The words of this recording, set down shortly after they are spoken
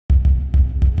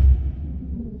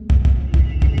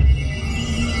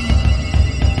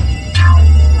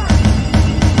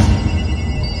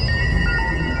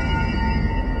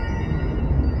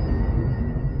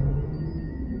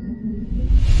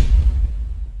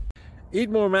Eat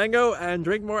more mango and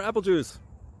drink more apple juice.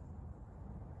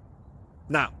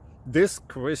 Now, this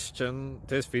video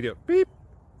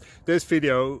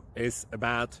is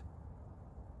about...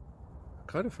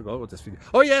 I kind of forgot what this video...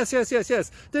 Oh, yes.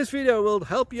 This video will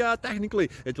help you out technically.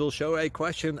 It will show a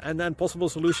question and then possible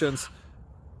solutions.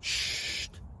 Shh.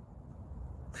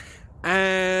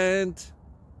 And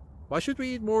why should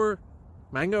we eat more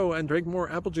mango and drink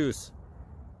more apple juice?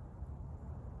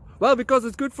 Well, because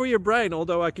it's good for your brain,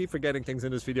 although I keep forgetting things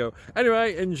in this video.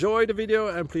 Anyway, enjoy the video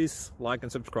and please like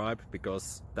and subscribe,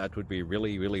 because that would be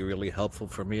really helpful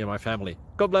for me and my family.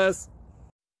 God bless!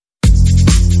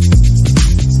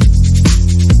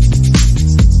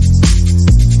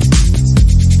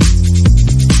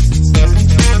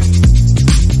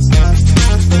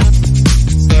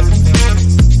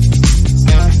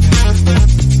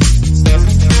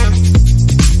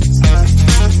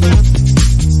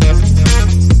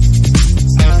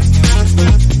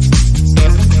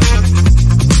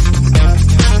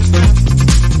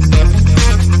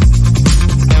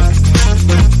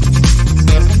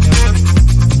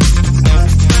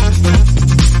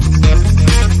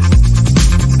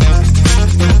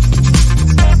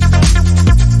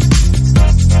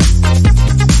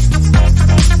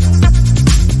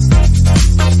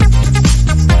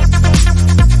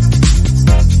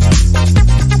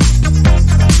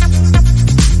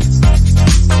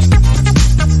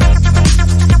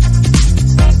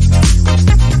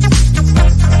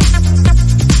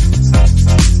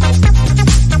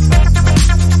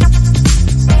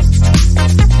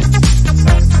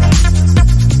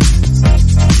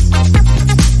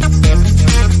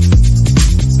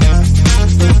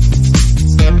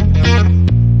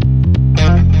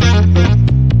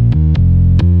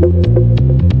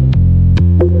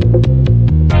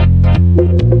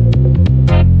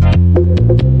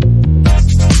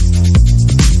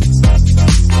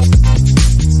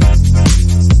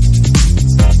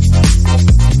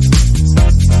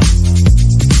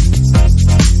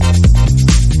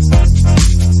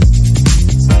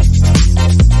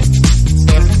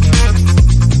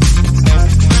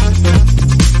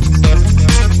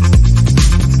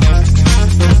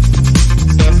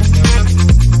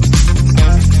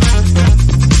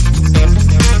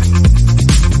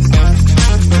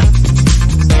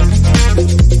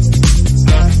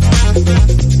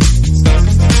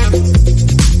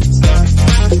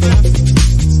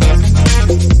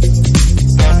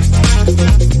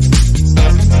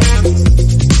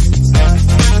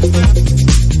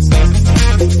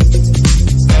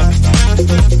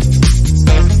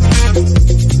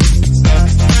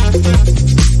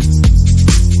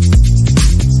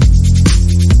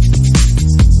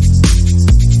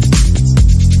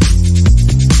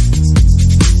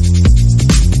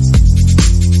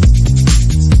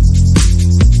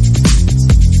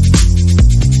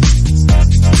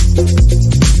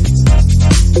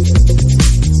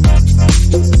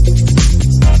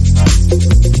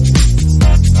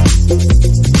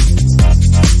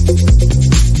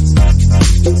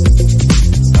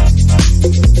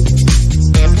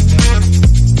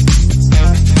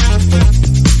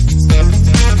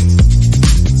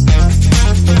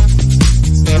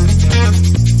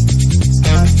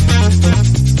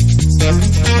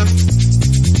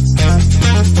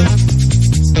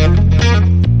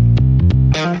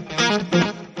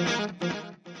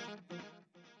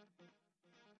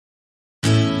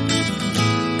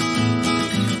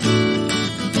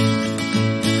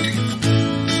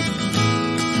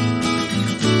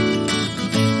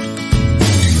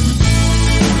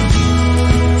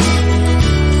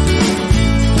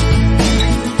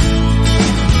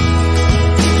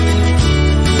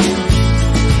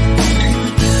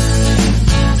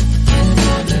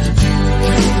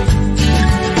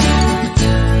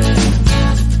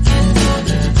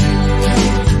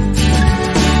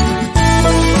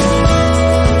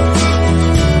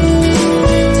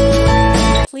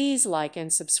 Please like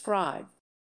and subscribe.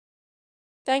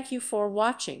 Thank you for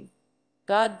watching.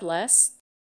 God bless.